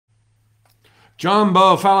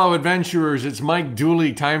Jumbo, fellow adventurers, it's Mike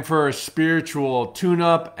Dooley. Time for a spiritual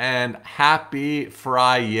tune-up and happy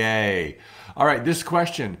Friday. All right, this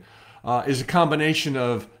question is a combination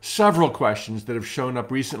of several questions that have shown up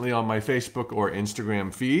recently on my Facebook or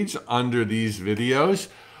Instagram feeds under these videos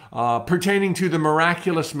pertaining to the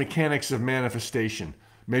miraculous mechanics of manifestation.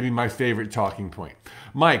 Maybe my favorite talking point.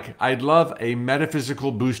 Mike, I'd love a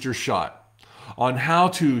metaphysical booster shot on how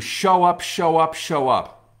to show up.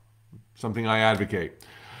 Something I advocate.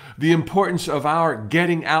 The importance of our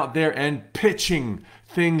getting out there and pitching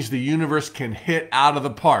things the universe can hit out of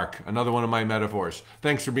the park. Another one of my metaphors.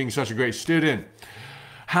 Thanks for being such a great student.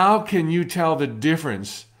 How can you tell the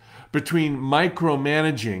difference between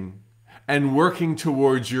micromanaging and working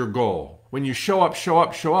towards your goal? When you show up,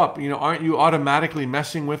 aren't you automatically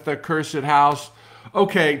messing with the cursed house?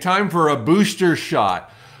 Okay, time for a booster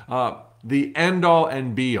shot. The end all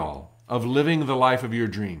and be all of living the life of your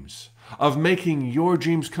dreams, of making your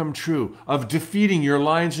dreams come true, of defeating your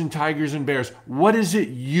lions and tigers and bears. What is it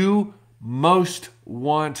you most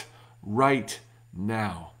want right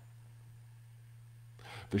now?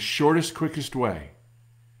 The shortest, quickest way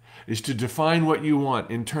is to define what you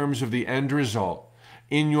want in terms of the end result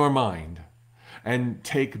in your mind and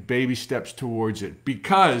take baby steps towards it,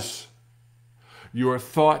 because your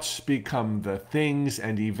thoughts become the things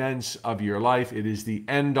and events of your life. It is the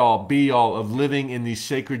end-all, be-all of living in these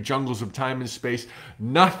sacred jungles of time and space.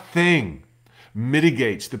 Nothing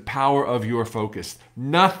mitigates the power of your focus.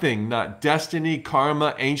 Nothing, not destiny,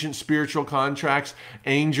 karma, ancient spiritual contracts,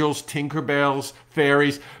 angels, Tinkerbells,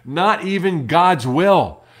 fairies, not even God's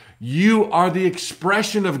will. You are the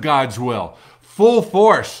expression of God's will. Full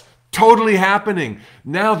force. Totally happening.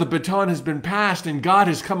 Now the baton has been passed and God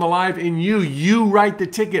has come alive in you. You write the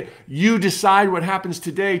ticket. You decide what happens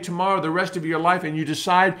today, tomorrow, the rest of your life, and you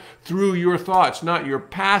decide through your thoughts, not your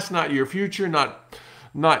past, not your future,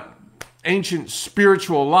 not ancient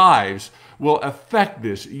spiritual lives will affect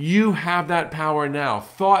this. You have that power now.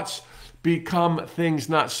 Thoughts become things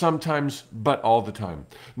not sometimes, but all the time.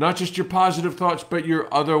 Not just your positive thoughts, but your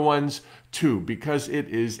other ones too, because it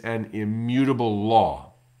is an immutable law.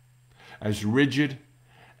 As rigid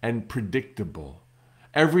and predictable,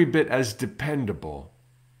 every bit as dependable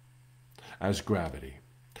as gravity.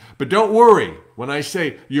 But don't worry when I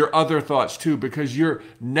say your other thoughts too, because you're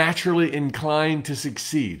naturally inclined to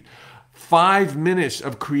succeed. 5 minutes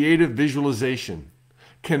of creative visualization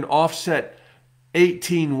can offset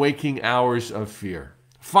 18 waking hours of fear.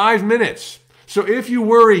 5 minutes. So if you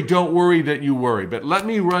worry, don't worry that you worry. But let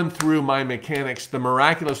me run through my mechanics, the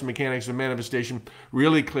miraculous mechanics of manifestation,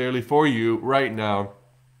 really clearly for you right now.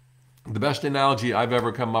 The best analogy I've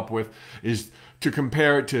ever come up with is to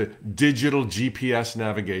compare it to digital GPS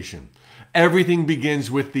navigation. Everything begins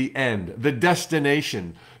with the end, the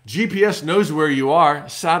destination. GPS knows where you are,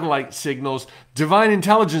 satellite signals. Divine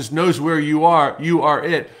intelligence knows where you are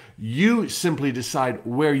it. You simply decide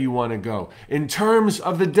where you want to go. In terms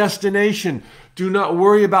of the destination, do not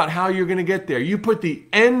worry about how you're going to get there. You put the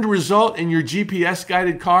end result in your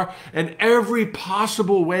GPS-guided car and every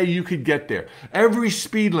possible way you could get there. Every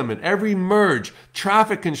speed limit, every merge,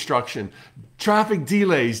 traffic construction, traffic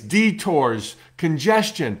delays, detours,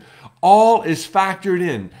 congestion, all is factored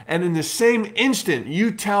in. And in the same instant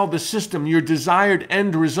you tell the system your desired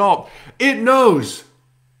end result, it knows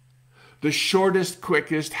the shortest,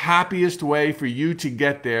 quickest, happiest way for you to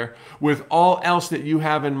get there with all else that you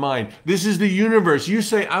have in mind. This is the universe. You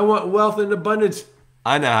say, I want wealth and abundance.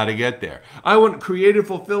 I know how to get there. I want creative,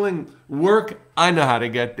 fulfilling work. I know how to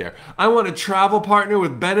get there. I want a travel partner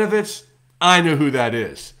with benefits. I know who that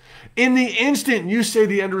is. In the instant you say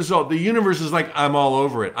the end result, the universe is like, I'm all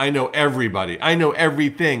over it. I know everybody. I know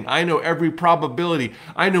everything. I know every probability.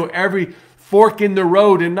 I know every fork in the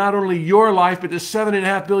road in not only your life, but the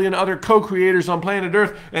 7.5 billion other co-creators on planet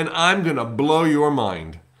Earth, and I'm going to blow your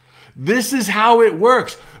mind. This is how it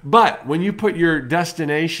works. But when you put your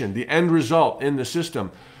destination, the end result in the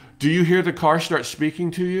system, do you hear the car start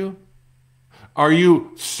speaking to you? Are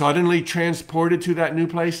you suddenly transported to that new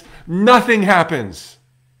place? Nothing happens.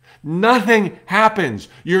 Nothing happens.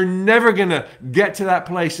 You're never going to get to that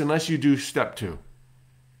place unless you do step 2.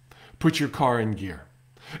 Put your car in gear.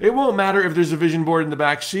 It won't matter if there's a vision board in the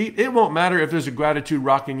back seat. It won't matter if there's a gratitude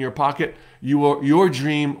rock in your pocket. Your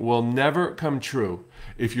dream will never come true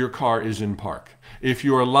if your car is in park, if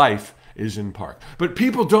your life is in park. But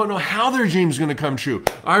people don't know how their dream's going to come true.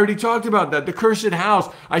 I already talked about that. The cursed house.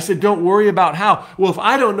 I said, don't worry about how. Well, if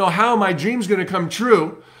I don't know how my dream's going to come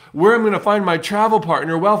true, where I'm going to find my travel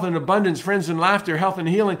partner, wealth and abundance, friends and laughter, health and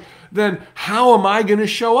healing, then how am I going to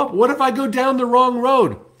show up? What if I go down the wrong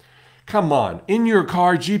road? Come on, in your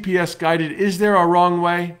car, GPS guided, is there a wrong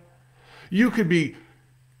way? You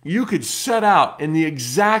could set out in the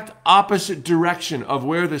exact opposite direction of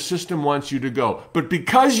where the system wants you to go. But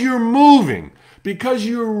because you're moving, because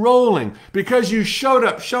you're rolling, because you showed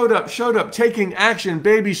up, taking action,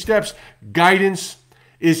 baby steps, guidance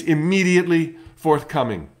is immediately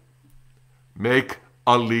forthcoming. Make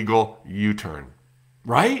a legal U-turn,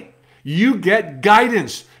 right? You get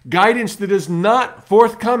guidance that is not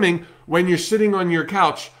forthcoming when you're sitting on your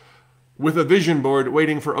couch with a vision board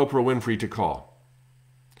waiting for Oprah Winfrey to call.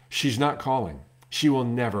 She's not calling. She will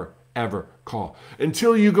never, ever call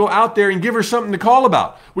until you go out there and give her something to call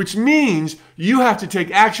about, which means you have to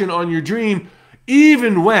take action on your dream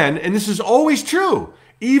even when, and this is always true,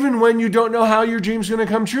 even when you don't know how your dream's going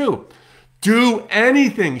to come true. Do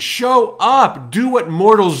anything. Show up. Do what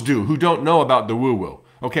mortals do who don't know about the woo-woo.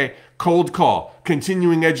 Okay? Cold call,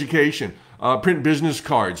 continuing education, print business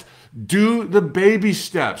cards. Do the baby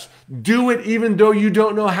steps. Do it even though you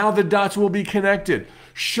don't know how the dots will be connected.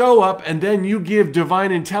 Show up, and then you give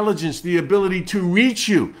divine intelligence the ability to reach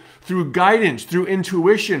you through guidance, through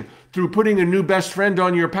intuition, through putting a new best friend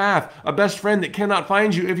on your path, a best friend that cannot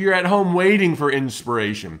find you if you're at home waiting for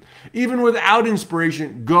inspiration. Even without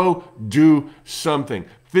inspiration, go do something.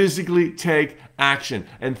 Physically take action,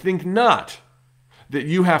 and think not that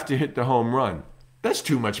you have to hit the home run. That's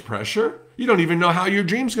too much pressure. You don't even know how your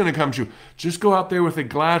dream's going to come true. Just go out there with a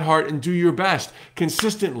glad heart and do your best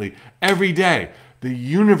consistently every day. The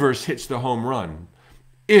universe hits the home run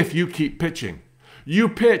if you keep pitching. You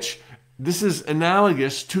pitch. This is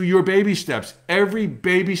analogous to your baby steps. Every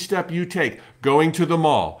baby step you take, going to the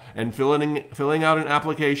mall and filling out an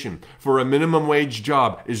application for a minimum wage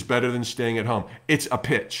job, is better than staying at home. It's a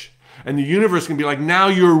pitch. And the universe can be like, now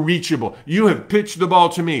you're reachable. You have pitched the ball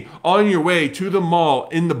to me on your way to the mall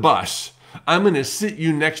in the bus. I'm going to sit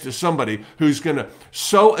you next to somebody who's going to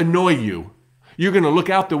so annoy you. You're going to look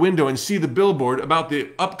out the window and see the billboard about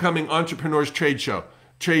the upcoming Entrepreneurs Trade Show,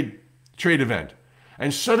 trade event.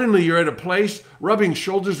 And suddenly you're at a place, rubbing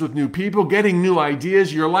shoulders with new people, getting new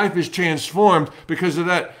ideas. Your life is transformed because of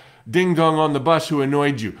that ding-dong on the bus who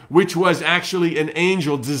annoyed you, which was actually an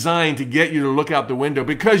angel designed to get you to look out the window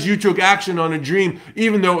because you took action on a dream,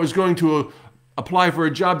 even though it was going to apply for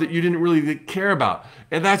a job that you didn't really care about.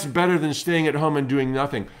 And that's better than staying at home and doing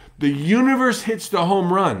nothing. The universe hits the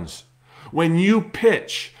home runs when you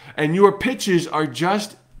pitch, and your pitches are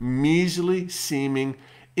just measly seeming,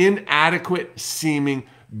 inadequate seeming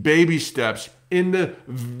baby steps in the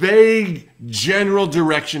vague general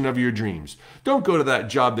direction of your dreams. Don't go to that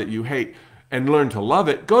job that you hate and learn to love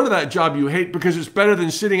it. Go to that job you hate because it's better than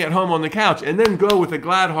sitting at home on the couch, and then go with a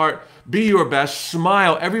glad heart, be your best,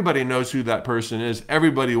 smile. Everybody knows who that person is.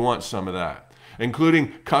 Everybody wants some of that,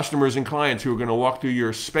 including customers and clients who are going to walk through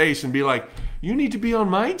your space and be like, you need to be on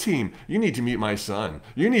my team. You need to meet my son.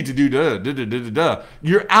 You need to do da.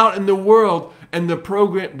 You're out in the world, and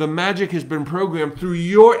the magic has been programmed through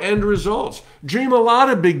your end results. Dream a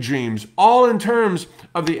lot of big dreams, all in terms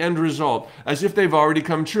of the end result, as if they've already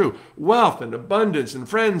come true. Wealth and abundance and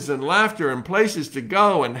friends and laughter and places to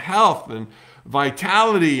go and health and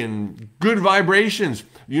vitality and good vibrations.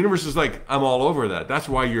 The universe is like, I'm all over that. That's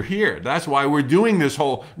why you're here. That's why we're doing this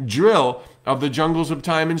whole drill of the jungles of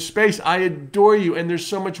time and space. I adore you, and there's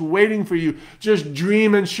so much waiting for you. Just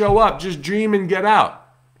dream and show up. Just dream and get out.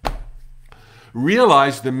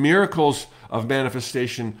 Realize the miracles of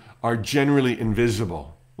manifestation are generally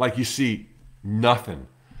invisible. Like you see nothing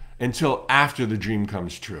until after the dream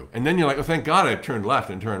comes true. And then you're like, oh, thank God I turned left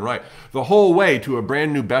and turned right. The whole way to a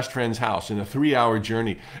brand new best friend's house in a 3-hour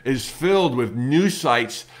journey is filled with new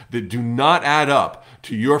sights that do not add up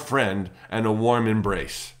to your friend and a warm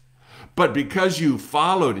embrace. But because you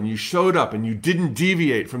followed and you showed up and you didn't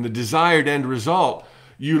deviate from the desired end result,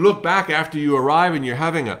 you look back after you arrive and you're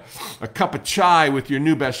having a cup of chai with your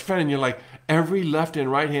new best friend, and you're like, every left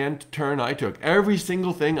and right hand turn I took, every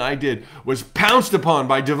single thing I did was pounced upon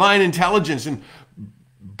by divine intelligence and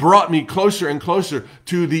brought me closer and closer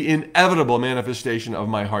to the inevitable manifestation of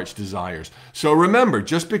my heart's desires. So remember,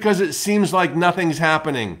 just because it seems like nothing's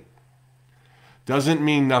happening doesn't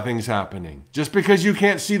mean nothing's happening. Just because you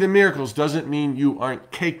can't see the miracles doesn't mean you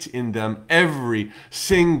aren't caked in them every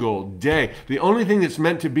single day. The only thing that's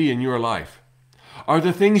meant to be in your life are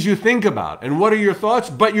the things you think about. And what are your thoughts?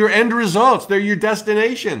 But your end results. They're your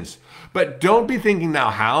destinations. But don't be thinking, now,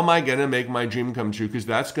 how am I going to make my dream come true? Because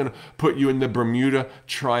that's going to put you in the Bermuda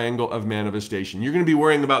Triangle of manifestation. You're going to be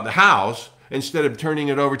worrying about the hows instead of turning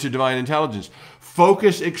it over to divine intelligence.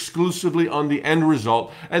 Focus exclusively on the end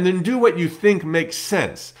result, and then do what you think makes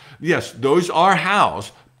sense. Yes, those are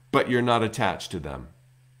hows, but you're not attached to them.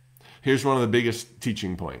 Here's one of the biggest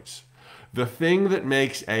teaching points. The thing that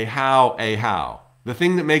makes a how, the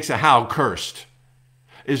thing that makes a how cursed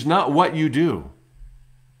is not what you do.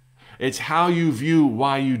 It's how you view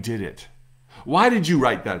why you did it. Why did you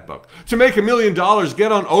write that book? To make $1 million,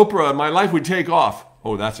 get on Oprah, and my life would take off.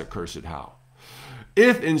 Oh, that's a cursed how.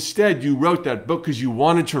 If instead you wrote that book because you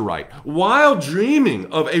wanted to write, while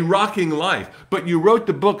dreaming of a rocking life, but you wrote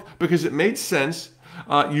the book because it made sense,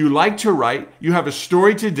 you like to write, you have a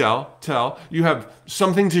story to tell, you have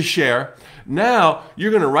something to share. Now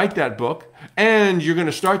you're going to write that book, and you're going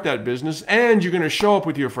to start that business, and you're going to show up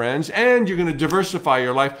with your friends, and you're going to diversify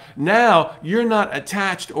your life. Now you're not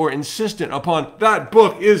attached or insistent upon that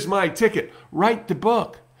book is my ticket. Write the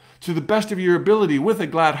book to the best of your ability with a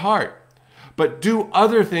glad heart. But do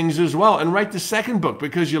other things as well, and write the second book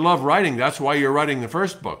because you love writing. That's why you're writing the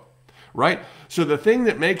first book, right? So the thing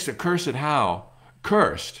that makes a cursed how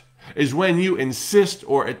cursed is when you insist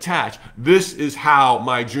or attach, this is how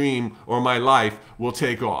my dream or my life will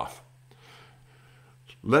take off.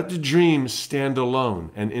 Let the dream stand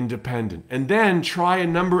alone and independent, and then try a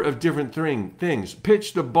number of different things.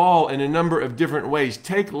 Pitch the ball in a number of different ways.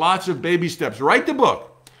 Take lots of baby steps. Write the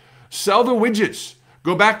book. Sell the widgets.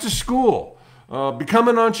 Go back to school. Become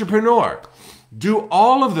an entrepreneur. Do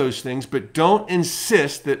all of those things, but don't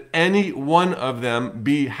insist that any one of them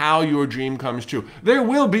be how your dream comes true. There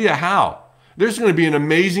will be a how. There's going to be an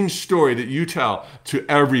amazing story that you tell to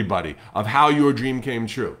everybody of how your dream came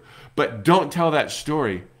true. But don't tell that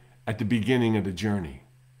story at the beginning of the journey.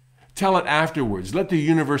 Tell it afterwards. Let the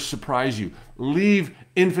universe surprise you. Leave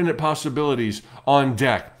infinite possibilities on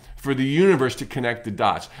deck for the universe to connect the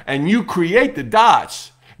dots. And you create the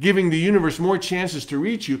dots, giving the universe more chances to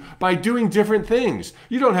reach you by doing different things.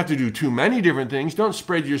 You don't have to do too many different things. Don't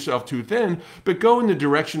spread yourself too thin, but go in the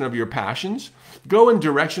direction of your passions. Go in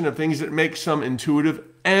direction of things that make some intuitive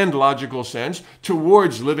and logical sense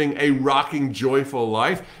towards living a rocking, joyful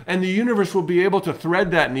life, and the universe will be able to thread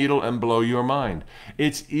that needle and blow your mind.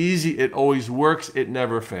 It's easy. It always works. It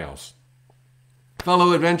never fails.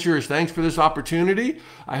 Fellow adventurers, thanks for this opportunity.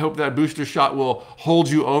 I hope that booster shot will hold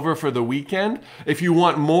you over for the weekend. If you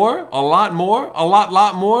want more, a lot more, a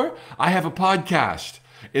lot more, I have a podcast.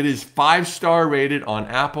 It is 5-star rated on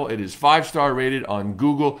Apple. It is 5-star rated on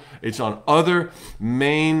Google. It's on other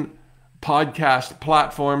main podcast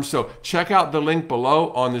platforms. So check out the link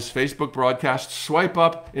below on this Facebook broadcast. Swipe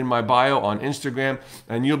up in my bio on Instagram,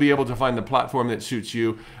 and you'll be able to find the platform that suits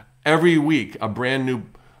you. Every week,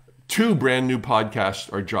 two brand new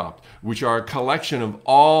podcasts are dropped, which are a collection of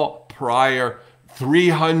all prior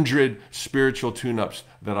 300 spiritual tune-ups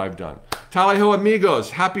that I've done. Tally-ho,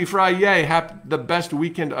 amigos. Happy Friday. Have the best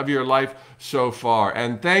weekend of your life so far.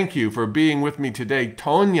 And thank you for being with me today,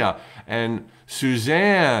 Tonya and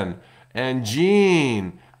Suzanne and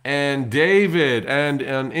Jean and David, and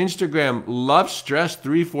on Instagram, Love Stress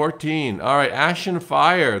 314. All right, Action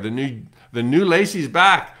Fire, the new Lacey's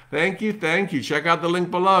back. Thank you. Check out the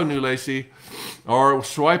link below, New Lacey, or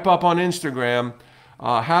swipe up on Instagram.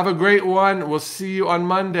 Have a great one. We'll see you on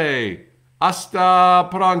Monday. Hasta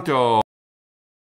pronto.